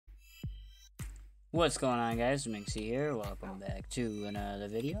What's going on, guys? Minxie here. Welcome back to another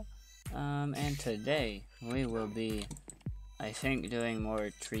video. And today we will be, I think, doing more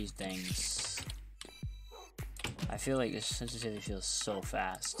tree things. I feel like this sensitivity feels so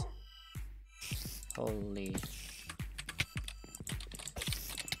fast. Holy.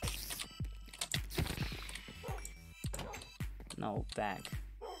 No, back.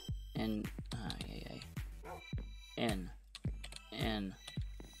 In. In.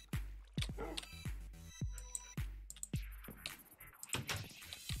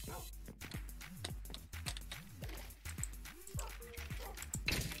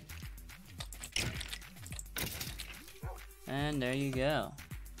 And there you go.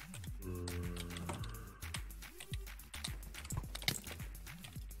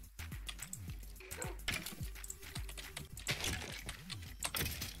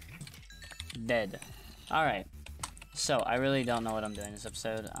 Dead. Alright. So, I really don't know what I'm doing this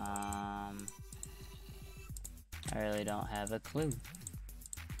episode. I really don't have a clue.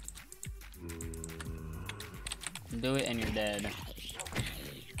 Do it and you're dead.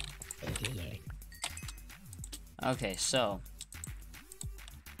 Okay, so.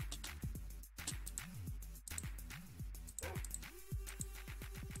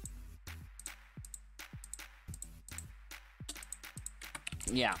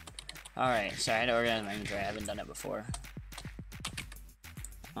 Yeah. Alright, so I had to organize my inventory. I haven't done it before.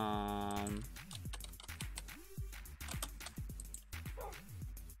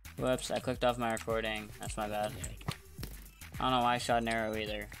 Whoops, I clicked off my recording. That's my bad. I don't know why I shot an arrow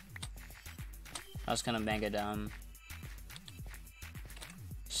either. I was kind of mega dumb.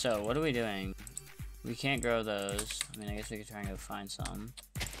 So, what are we doing? We can't grow those. I mean, I guess we could try and go find some.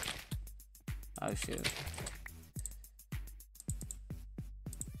 Oh, shoot.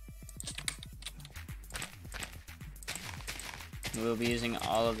 We will be using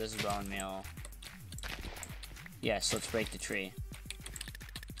all of this bone meal. Yes, let's break the tree.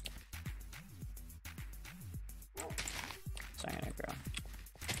 So I'm gonna grow.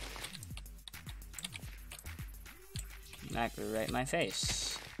 That grew right in my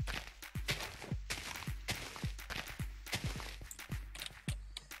face.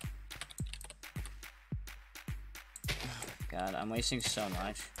 God, I'm wasting so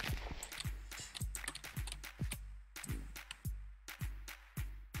much.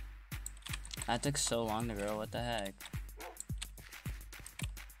 That took so long to grow, what the heck?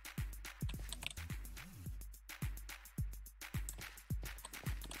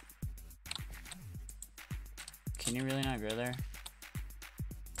 Can you really not grow there?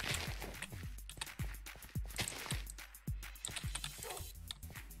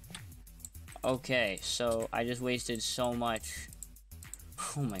 Okay, so I just wasted so much.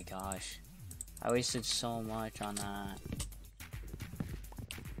 Oh my gosh. I wasted so much on that.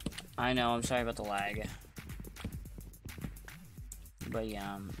 I know, I'm sorry about the lag. But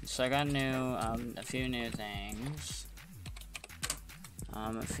yeah, so I got a few new things.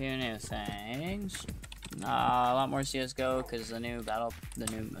 A lot more CSGO, because the new Battle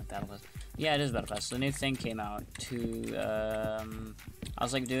Pass. Yeah, it is Battle Pass. The new thing came out to, I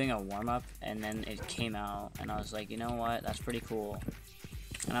was like doing a warm-up, and then it came out, and I was like, you know what, that's pretty cool.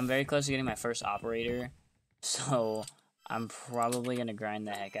 And I'm very close to getting my first operator, so I'm probably gonna grind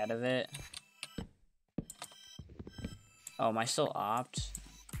the heck out of it. Oh, am I still opt?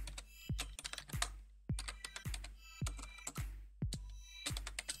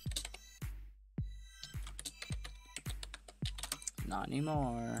 Not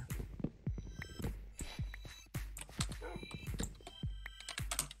anymore.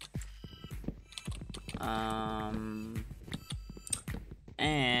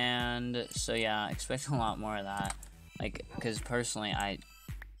 And so yeah, expect a lot more of that. Like, because personally, I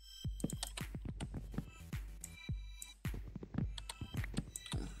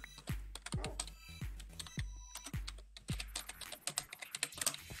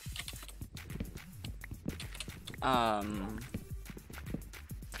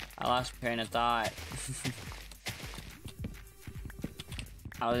lost train of thought.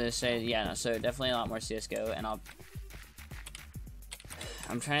 I was gonna say, yeah, no, so definitely a lot more CSGO, and I'm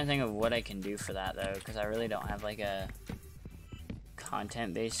trying to think of what I can do for that, though, because I really don't have, like, a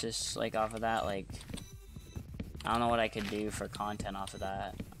content basis, like, off of that. Like, I don't know what I could do for content off of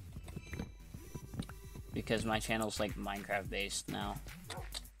that, because my channel's, like, Minecraft-based now.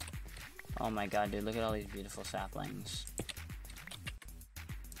 Oh my god, dude, look at all these beautiful saplings.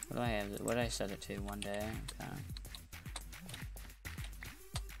 What do I have? What did I set it to? One day? Okay.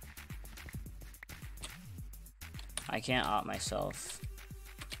 I can't opt myself.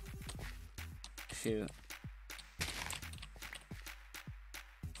 Shoot.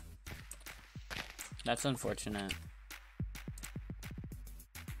 That's unfortunate.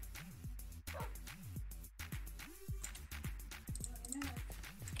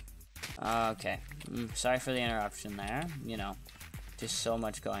 Okay. Sorry for the interruption there. You know, just so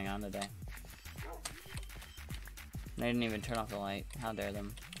much going on today. They didn't even turn off the light. How dare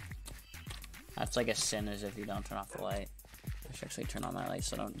them. That's like a sin, as if you don't turn off the light. I should actually turn on my light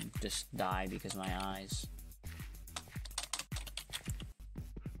so I don't just die because of my eyes.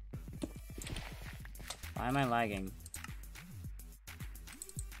 Why am I lagging?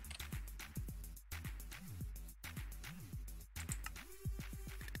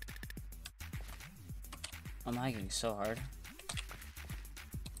 I'm lagging so hard.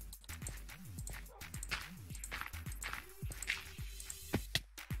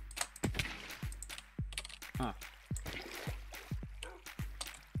 Huh.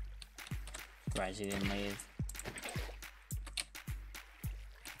 Surprised he didn't leave.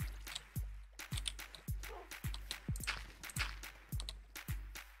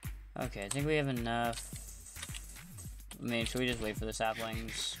 Okay, I think we have enough. I mean, should we just wait for the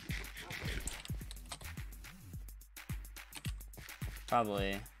saplings?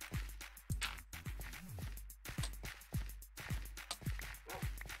 Probably.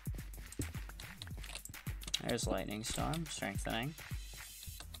 There's lightning storm, strengthening.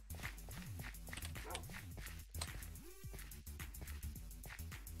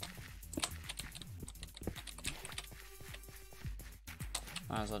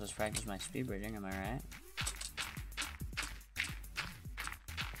 Might as well just practice my speed bridging, am I right?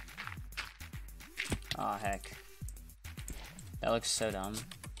 Aw, heck. That looks so dumb.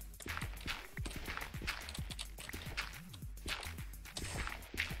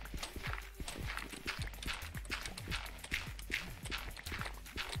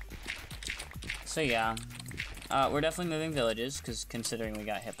 So yeah, we're definitely moving villages, because considering we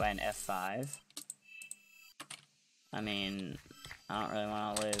got hit by an F5. I mean, I don't really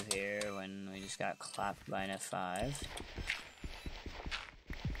want to live here when we just got clapped by an F5.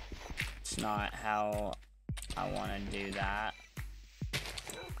 It's not how I want to do that.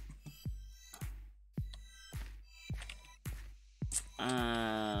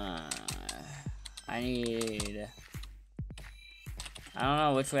 I don't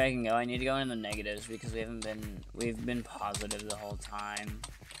know which way I can go. I need to go in the negatives because we've been positive the whole time.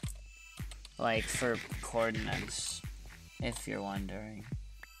 Like for coordinates, if you're wondering.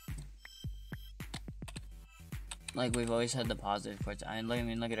 Like we've always had the positive coordinates. I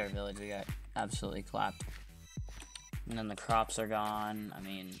mean, look at our village. We got absolutely clapped. And then the crops are gone. I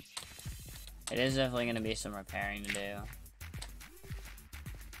mean, it is definitely going to be some repairing to do.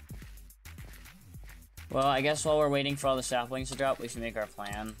 Well, I guess while we're waiting for all the saplings to drop, we should make our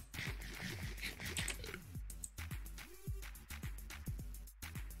plan.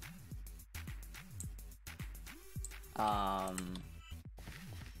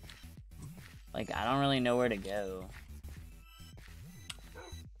 Like, I don't really know where to go.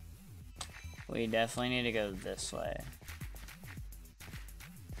 We definitely need to go this way.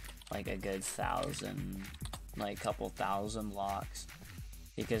 Like a good 1,000, like couple thousand blocks.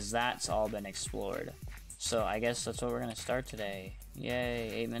 Because that's all been explored. So I guess that's what we're gonna start today. Yay,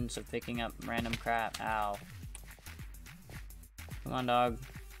 8 minutes of picking up random crap. Ow. Come on, dog.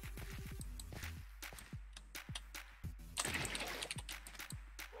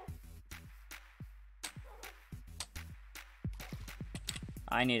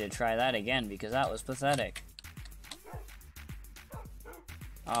 I need to try that again because that was pathetic.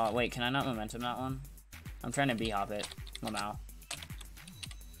 Oh, wait, can I not momentum that one? I'm trying to B-hop it. Lamau.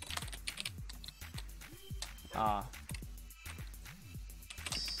 Ah.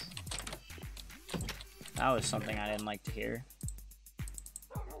 That was something I didn't like to hear.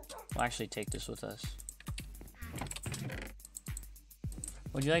 We'll actually take this with us.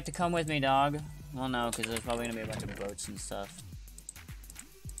 Would you like to come with me, dog? Well, no, because there's probably going to be a bunch of boats and stuff.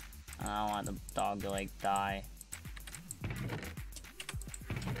 I don't want the dog to, like, die.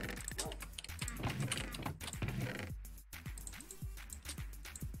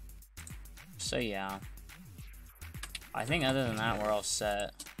 So, yeah. I think other than that, we're all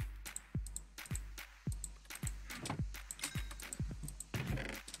set.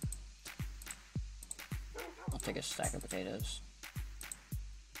 I'll take a stack of potatoes.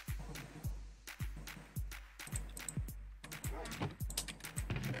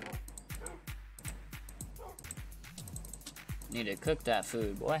 Need to cook that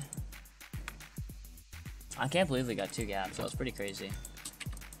food, boy. I can't believe we got 2 gaps. That was pretty crazy.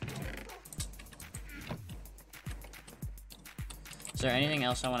 Is there anything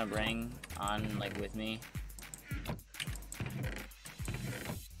else I want to bring on, like, with me?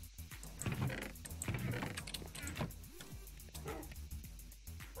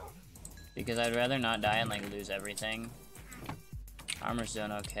 Because I'd rather not die and like lose everything. Armor's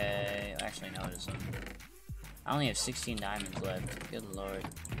doing okay. Actually, no, it isn't. I only have 16 diamonds left. Good lord.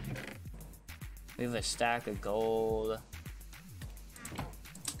 We have a stack of gold.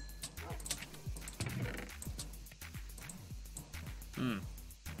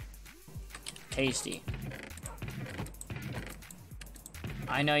 Tasty.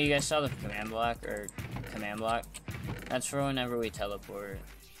 I know you guys saw the command block, That's for whenever we teleport.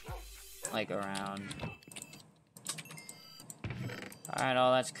 Like, around. Alright,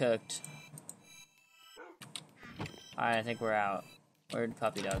 all that's cooked. Alright, I think we're out. Where'd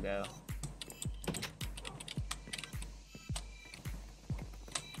Puppy Dog go?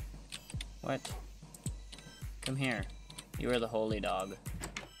 What? Come here. You are the holy dog.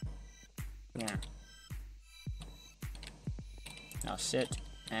 Come here. Now sit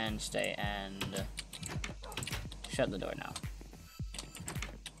and stay and shut the door now.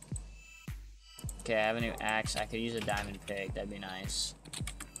 Okay, I have a new axe. I could use a diamond pick. That'd be nice.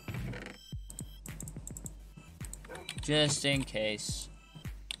 Just in case.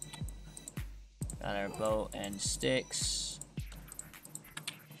 Got our bow and sticks.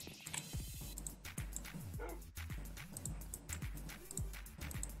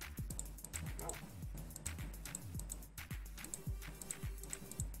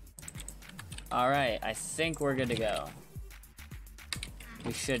 Alright, I think we're good to go.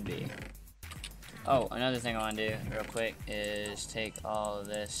 We should be. Oh, another thing I want to do real quick is take all of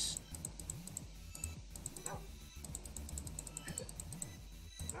this.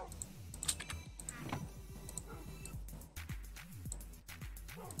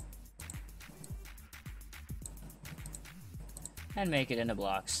 And make it into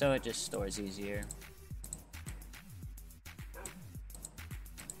blocks so it just stores easier.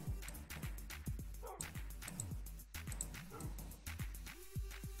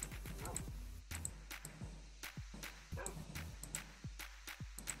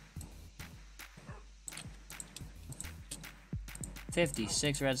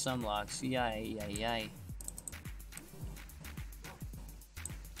 $56 redstone blocks. Yay, yay, yay.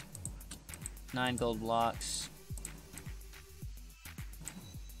 9 gold blocks.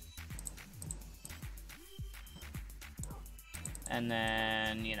 And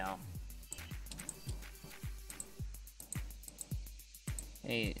then, you know.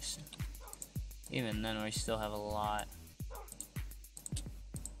 8. Even then, we still have a lot.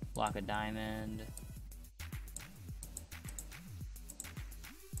 Block of diamond.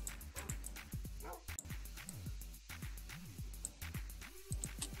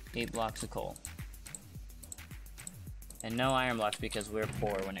 8 blocks of coal. And no iron blocks because we're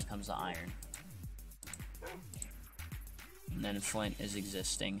poor when it comes to iron. And then flint is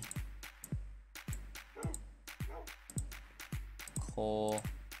existing. Coal.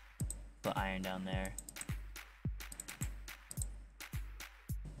 Put iron down there.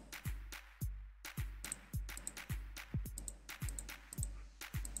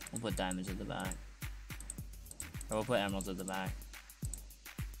 We'll put diamonds at the back. Or we'll put emeralds at the back.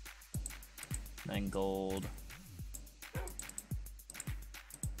 Then gold.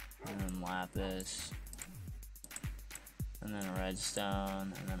 And then lapis. And then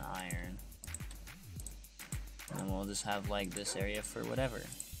redstone. And then iron. And then we'll just have like this area for whatever.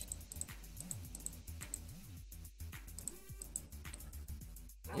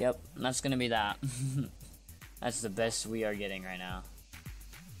 Yep, that's gonna be that. That's the best we are getting right now.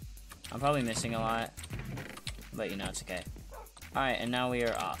 I'm probably missing a lot, but you know, it's okay. Alright, and now we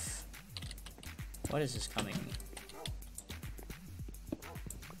are off. What is this coming?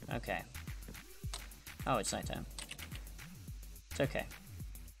 Okay. Oh, it's nighttime. It's okay.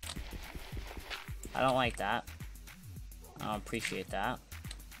 I don't like that. I don't appreciate that.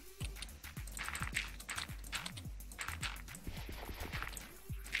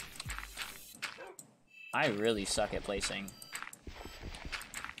 I really suck at placing.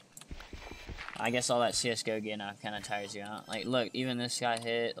 I guess all that CSGO getting up kind of tires you out. Like, look, even this got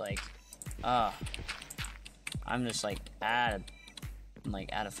hit. Like, I'm just like out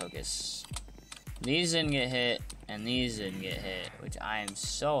of focus. These didn't get hit, and these didn't get hit, which I am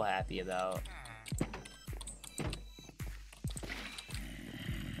so happy about.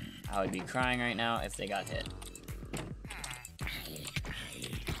 I would be crying right now if they got hit.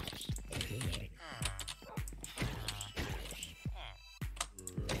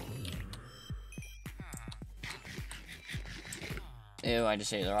 Ew, I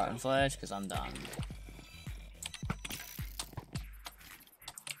just ate the rotten flesh because I'm done.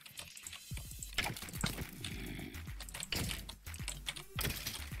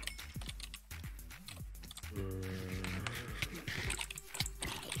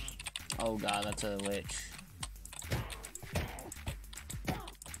 Oh god, that's a witch.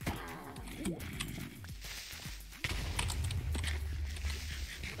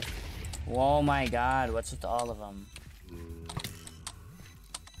 Oh my god, what's with all of them?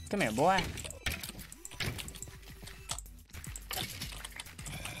 Come here, boy.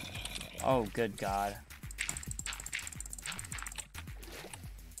 Oh, good god.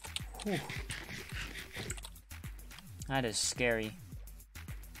 Whew. That is scary.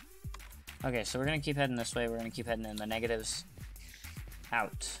 Okay, so we're gonna keep heading this way. We're gonna keep heading in the negatives.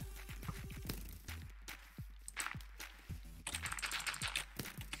 Out.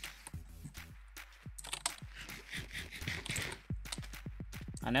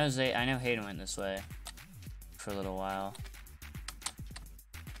 I know Hayden went this way for a little while.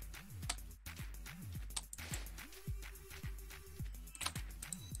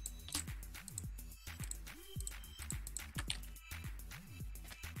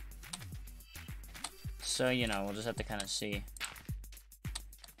 So, you know, we'll just have to kind of see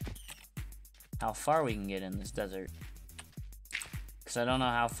how far we can get in this desert. Because I don't know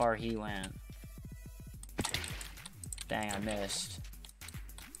how far he went. Dang, I missed.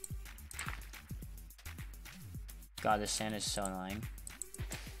 God, this sand is so annoying.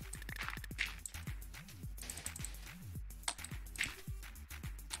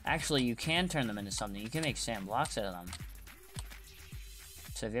 Actually, you can turn them into something. You can make sand blocks out of them.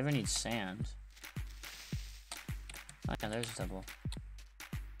 So if you ever need sand... Oh yeah, there's a temple.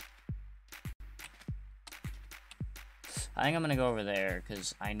 I think I'm gonna go over there,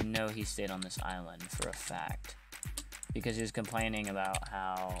 because I know he stayed on this island for a fact. Because he was complaining about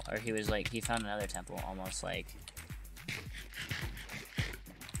how... Or he was like, he found another temple almost like...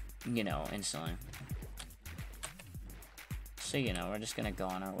 You know, instantly. So, you know, we're just gonna go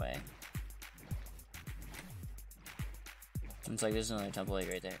on our way. It's like, there's another temple like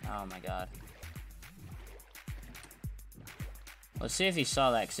right there. Oh my god. Let's see if he saw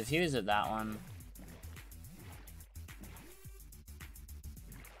that, because if he was at that one...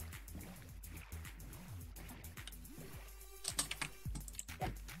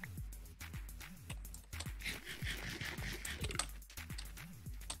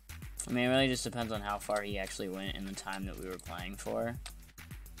 I mean, it really just depends on how far he actually went in the time that we were playing for.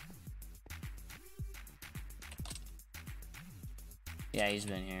 Yeah, he's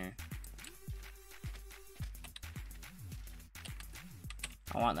been here.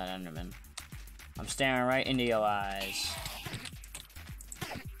 I want that Enderman. I'm staring right into your eyes.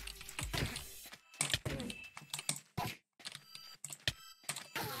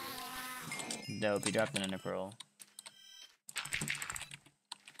 Dope, he dropped an Ender Pearl.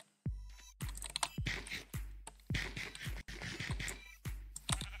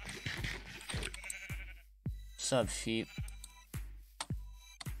 Sub sheep.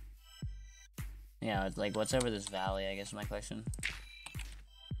 Yeah, it's like, what's over this valley, I guess is my question.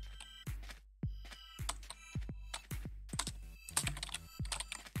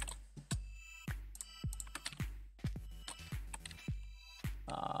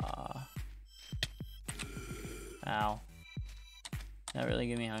 Ow. That really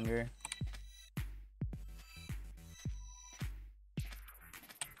give me hunger.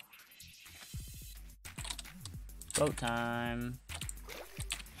 Boat time.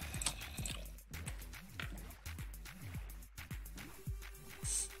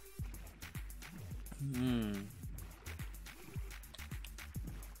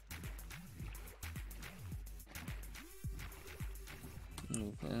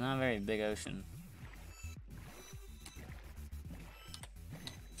 It's not a very big ocean.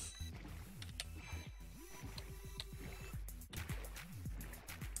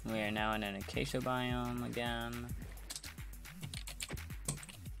 We are now in an acacia biome again.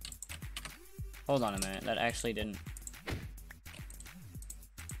 Hold on a minute, that actually didn't...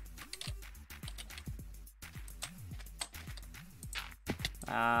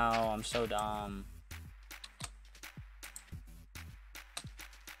 Ow, I'm so dumb.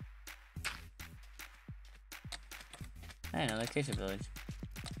 Hey, another acacia village.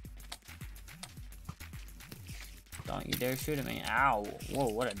 Don't you dare shoot at me. Ow. Whoa,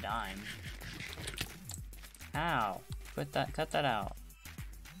 what a dime. Ow. Cut that out.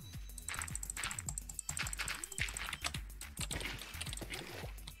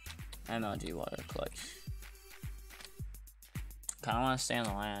 MLG water clutch. Kinda wanna stay on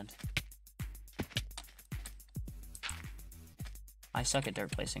the land. I suck at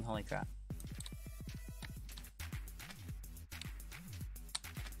dirt placing, holy crap.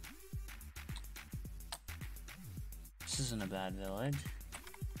 This isn't a bad village.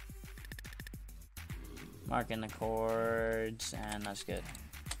 Marking the chords, and that's good.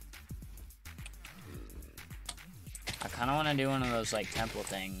 kind of want to do one of those, like, temple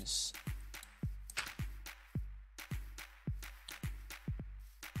things.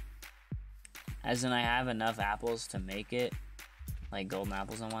 As in, I have enough apples to make it. Like, golden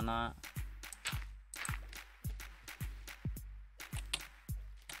apples and whatnot.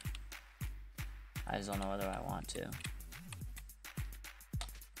 I just don't know whether I want to.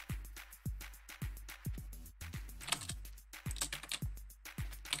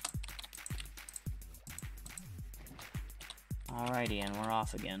 Alrighty, and we're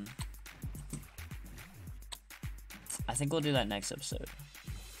off again. I think we'll do that next episode.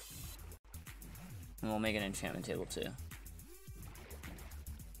 And we'll make an enchantment table too.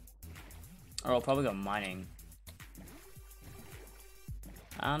 Or I'll probably go mining.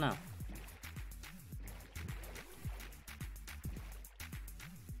 I don't know.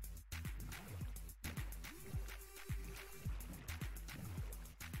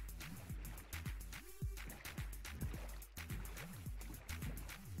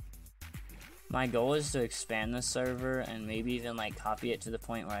 My goal is to expand this server and maybe even like copy it to the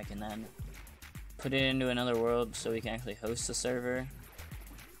point where I can then put it into another world so we can actually host the server.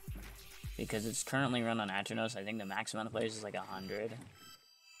 Because it's currently run on Aternos. I think the max amount of players is like 100.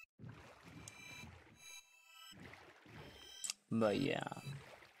 But yeah.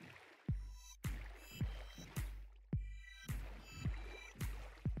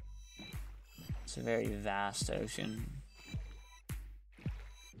 It's a very vast ocean.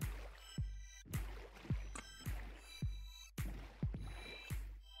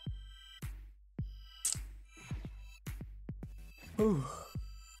 Ooh.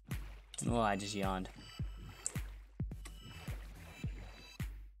 Well, I just yawned.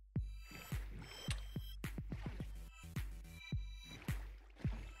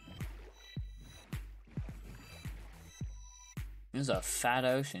 This is a fat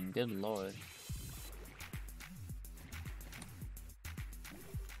ocean, good lord.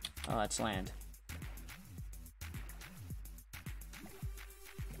 Oh, that's land.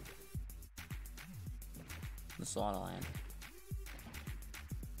 That's a lot of land.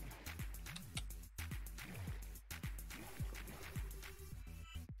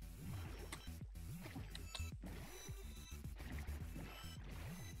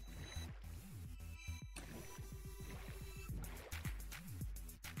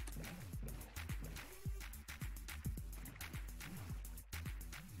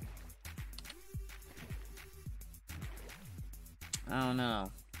 I don't know.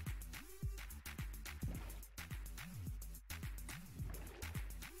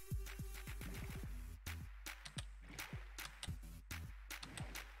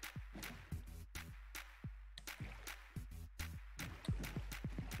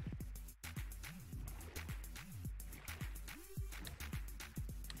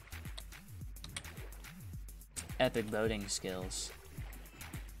 Epic boating skills.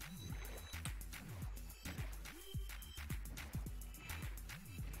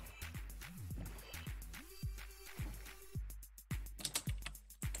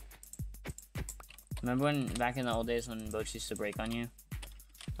 Remember when, back in the old days when boats used to break on you?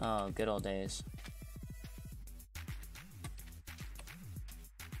 Oh, good old days.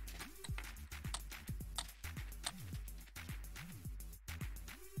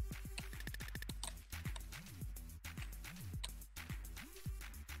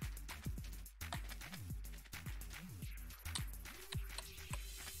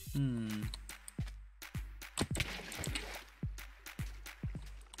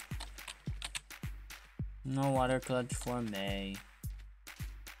 No water clutch for May.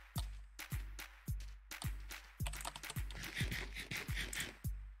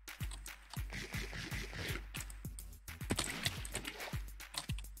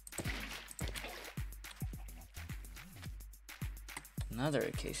 Another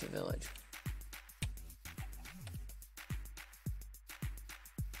Acacia Village.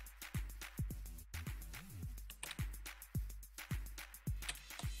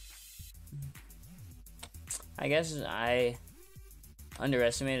 I guess I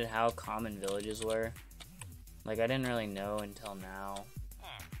underestimated how common villages were. Like, I didn't really know until now.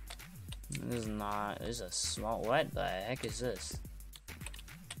 This is a small, what the heck is this?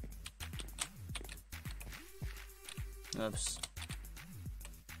 Oops.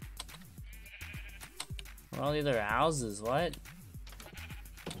 Where are all the other houses, what?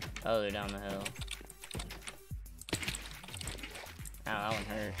 Oh, they're down the hill. Ow, that one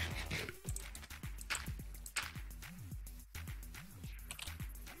hurt.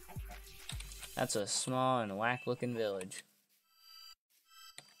 That's a small and whack looking village.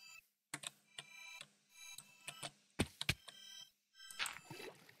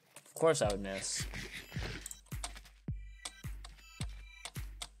 Of course I would miss.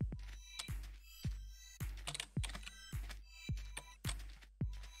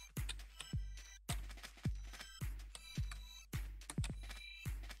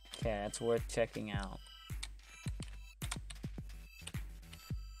 Okay, that's worth checking out.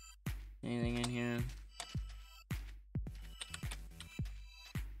 Anything in here?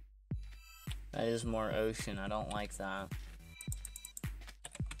 That is more ocean. I don't like that.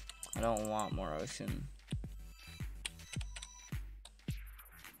 I don't want more ocean.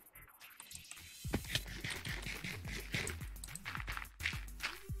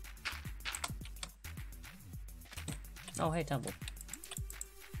 Oh, hey, temple.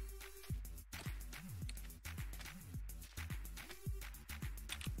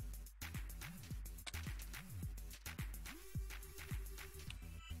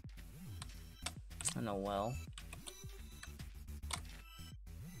 And a well.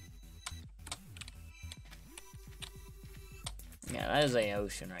 Yeah, that is a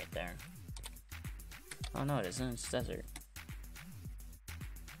ocean right there. Oh no, it isn't. It's desert.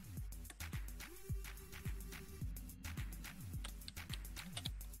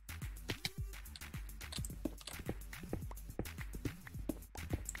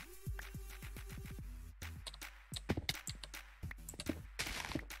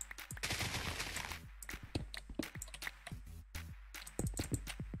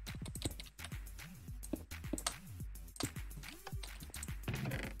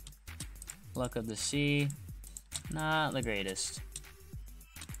 Luck of the sea, not the greatest.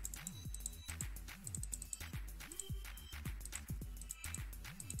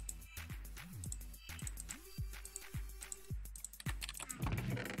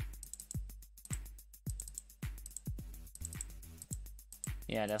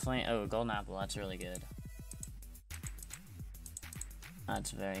 Yeah, definitely. Oh, golden apple, that's really good. That's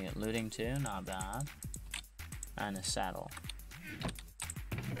very good. Looting too, not bad. And a saddle.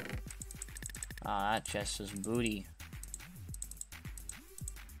 Ah, that chest is booty.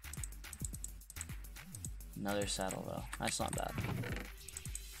 Another saddle though. That's not bad.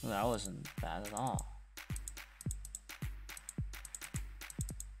 Ooh, that wasn't bad at all.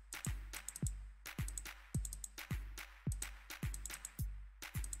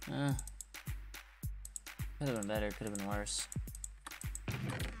 Could have been better, could have been worse.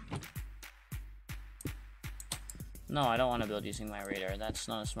 No, I don't want to build using my radar. That's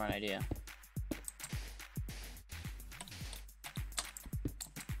not a smart idea.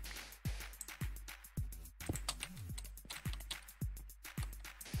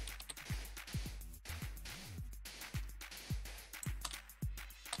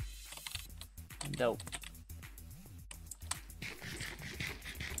 Dope.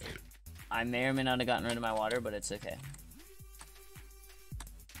 I may or may not have gotten rid of my water, but it's okay.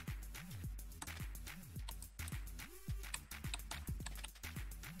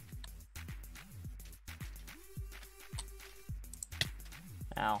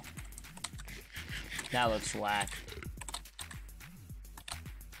 Ow. That looks whack.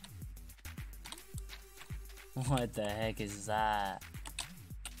 What the heck is that?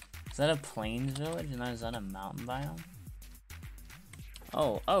 Is that a plains village? And is that a mountain biome?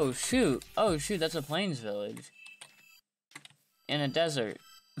 Oh shoot! Oh shoot, that's a plains village. In a desert.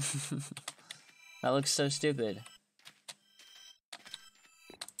 That looks so stupid.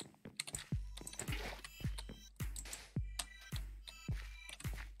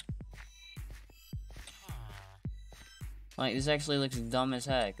 Like, this actually looks dumb as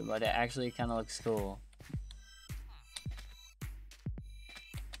heck, but it actually kind of looks cool.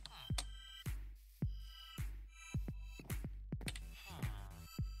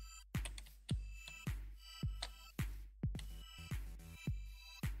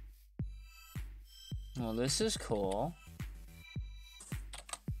 Well, this is cool.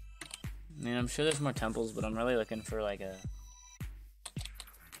 I mean, I'm sure there's more temples, but I'm really looking for, like, a...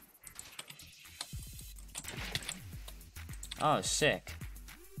 Oh, sick.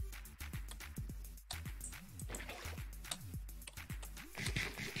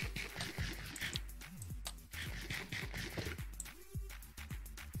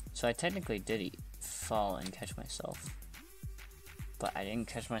 So I technically did fall and catch myself. But I didn't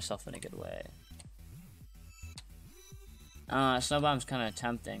catch myself in a good way. Snowbomb's kind of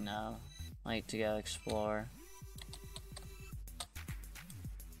tempting now. Like, to go explore.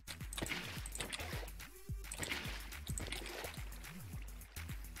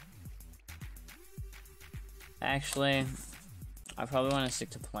 Actually, I probably want to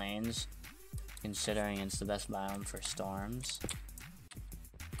stick to plains, considering it's the best biome for storms.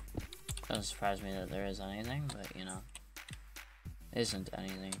 Doesn't surprise me that there is anything, but you know, isn't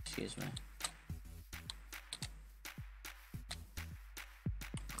anything, excuse me.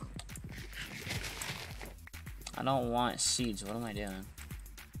 I don't want seeds, what am I doing?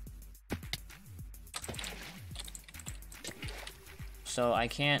 So I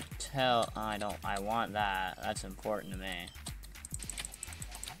can't tell. I want that. That's important to me.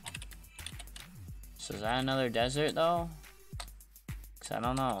 So is that another desert though? Cause I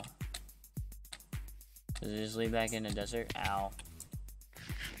don't know. Does it just lead back into desert? Ow.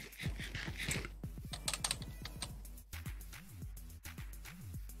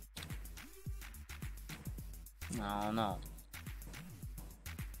 I don't know.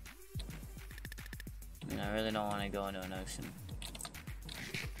 I mean, I really don't want to go into an ocean.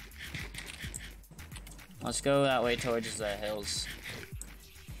 Let's go that way towards the hills.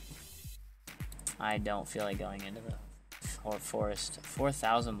 I don't feel like going into the forest.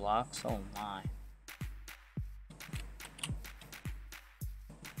 4,000 blocks? Oh my.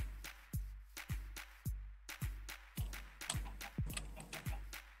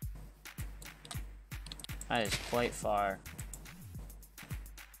 That is quite far.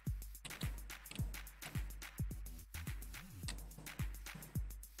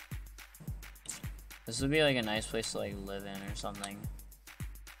 This would be like a nice place to like live in or something.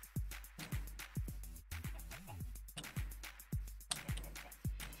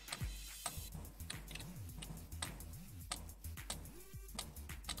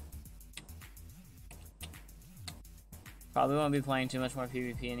 Probably won't be playing too much more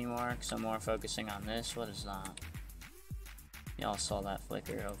PvP anymore because I'm more focusing on this. What is that? Y'all saw that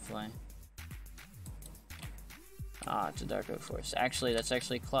flicker, hopefully. Ah, it's a Dark Oak Forest. Actually, that's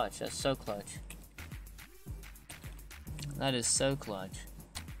actually clutch. That's so clutch. That is so clutch.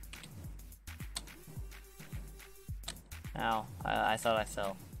 Ow, I thought I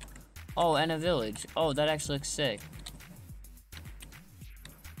fell. Oh, and a village. Oh, that actually looks sick.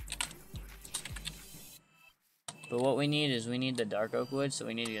 But what we need is we need the Dark Oak Wood, so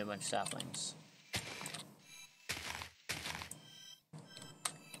we need to get a bunch of saplings.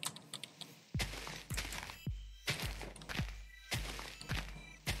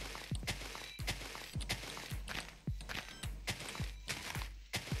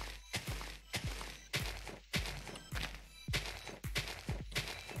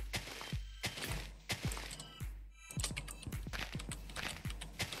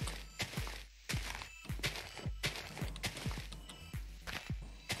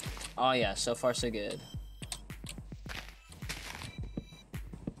 Oh yeah, so far so good.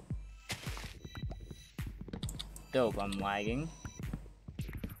 Dope, I'm lagging.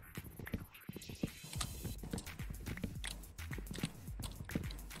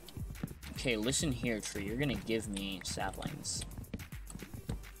 Okay, listen here, tree. You're gonna give me saplings.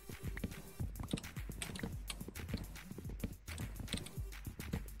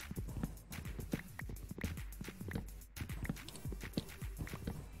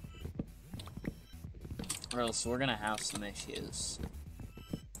 Or else we're gonna have some issues.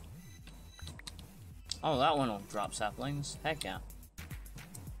 Oh, that one will drop saplings. Heck yeah.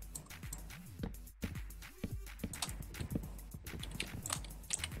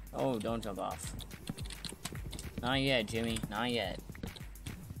 Oh, don't jump off. Not yet, Jimmy. Not yet.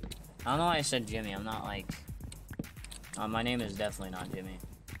 I don't know why I said Jimmy. I'm not like... my name is definitely not Jimmy.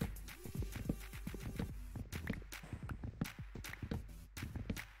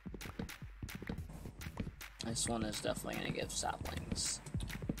 This one is definitely gonna give saplings.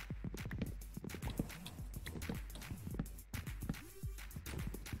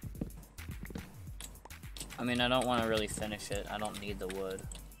 I mean, I don't want to really finish it. I don't need the wood.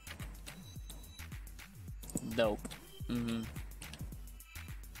 Dope.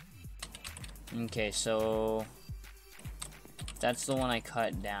 Okay, so... that's the one I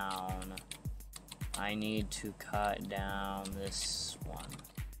cut down. I need to cut down this one.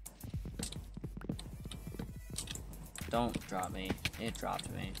 Don't drop me. It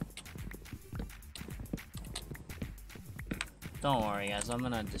dropped me. Don't worry, guys. I'm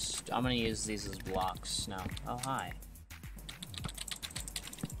gonna use these as blocks now. Oh, hi.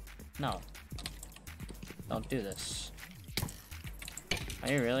 No. Don't do this.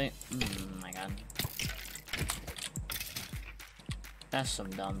 Are you really? My god. That's some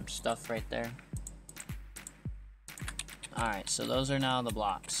dumb stuff right there. Alright, so those are now the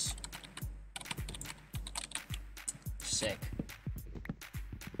blocks. Sick.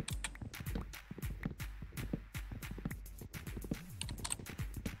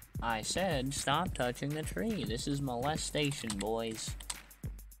 I said stop touching the tree. This is molestation, boys.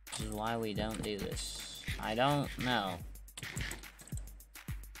 This is why we don't do this. I don't know.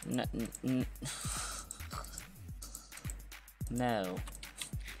 No.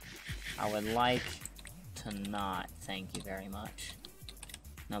 I would like to not. Thank you very much.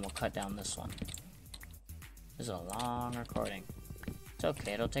 Now we'll cut down this one. This is a long recording. It's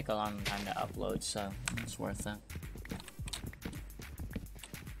okay, it'll take a long time to upload, so it's worth it.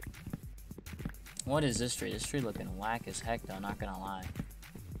 What is this tree? This tree looking whack as heck though, not gonna lie.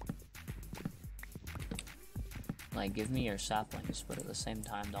 Like, give me your saplings, but at the same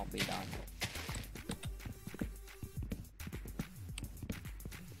time, don't be dumb.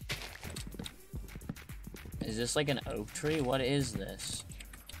 Is this like an oak tree? What is this?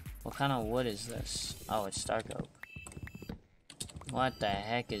 What kind of wood is this? Oh, it's stark oak. What the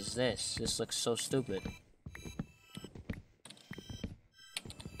heck is this? This looks so stupid.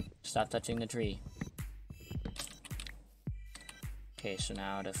 Stop touching the tree. Okay, so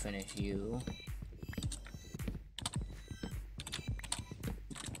now to finish you.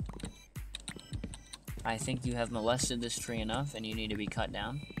 I think you have molested this tree enough and you need to be cut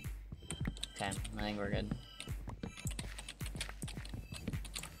down. Okay, I think we're good.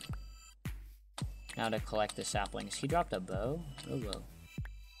 Now to collect the saplings. He dropped a bow? Oh, whoa.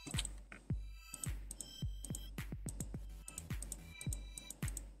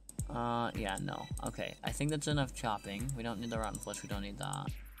 Yeah, no. Okay, I think that's enough chopping. We don't need the rotten flesh, we don't need that.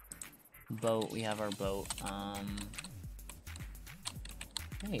 Boat, we have our boat.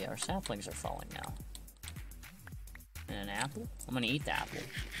 Hey, our saplings are falling now. And an apple? I'm gonna eat the apple.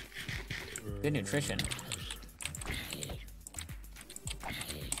 Good nutrition.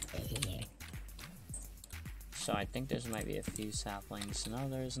 So I think there's might be a few saplings. No,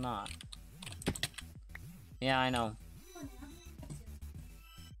 there's not. Yeah, I know.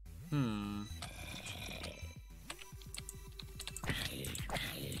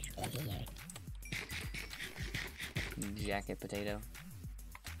 Jacket potato.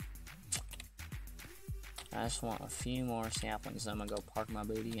 I just want a few more saplings, then I'm gonna go park my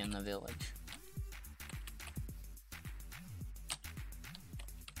booty in the village.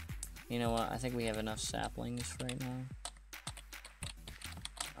 You know what? I think we have enough saplings right now.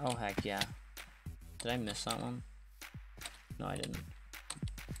 Oh, heck yeah. Did I miss that one? No, I didn't.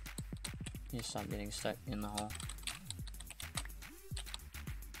 You stop getting stuck in the hole.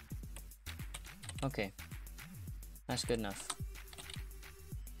 Okay. That's good enough.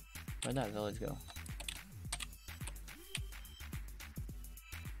 Where'd that village go?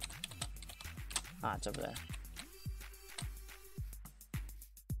 Ah, it's over there.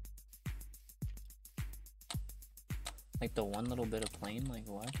 Like the one little bit of plain, like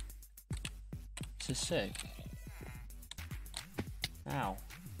what? This is sick. Ow.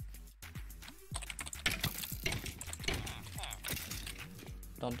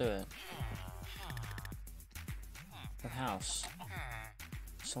 Don't do it. The house.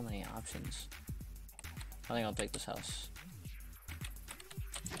 So many options. I think I'll take this house.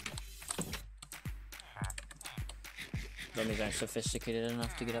 Don't think I'm sophisticated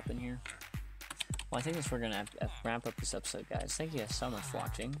enough to get up in here. Well, I think that's where we're gonna wrap up this episode, guys. Thank you guys so much for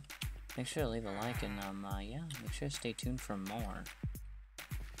watching. Make sure to leave a like and, yeah, make sure to stay tuned for more,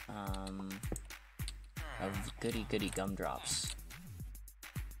 of goody gumdrops.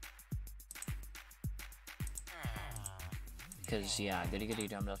 Because, yeah, goody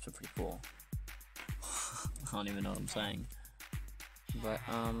gumdrops are pretty cool. I don't even know what I'm saying. But,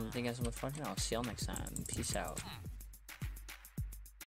 thank you guys so much for watching. I'll see y'all next time. Peace out.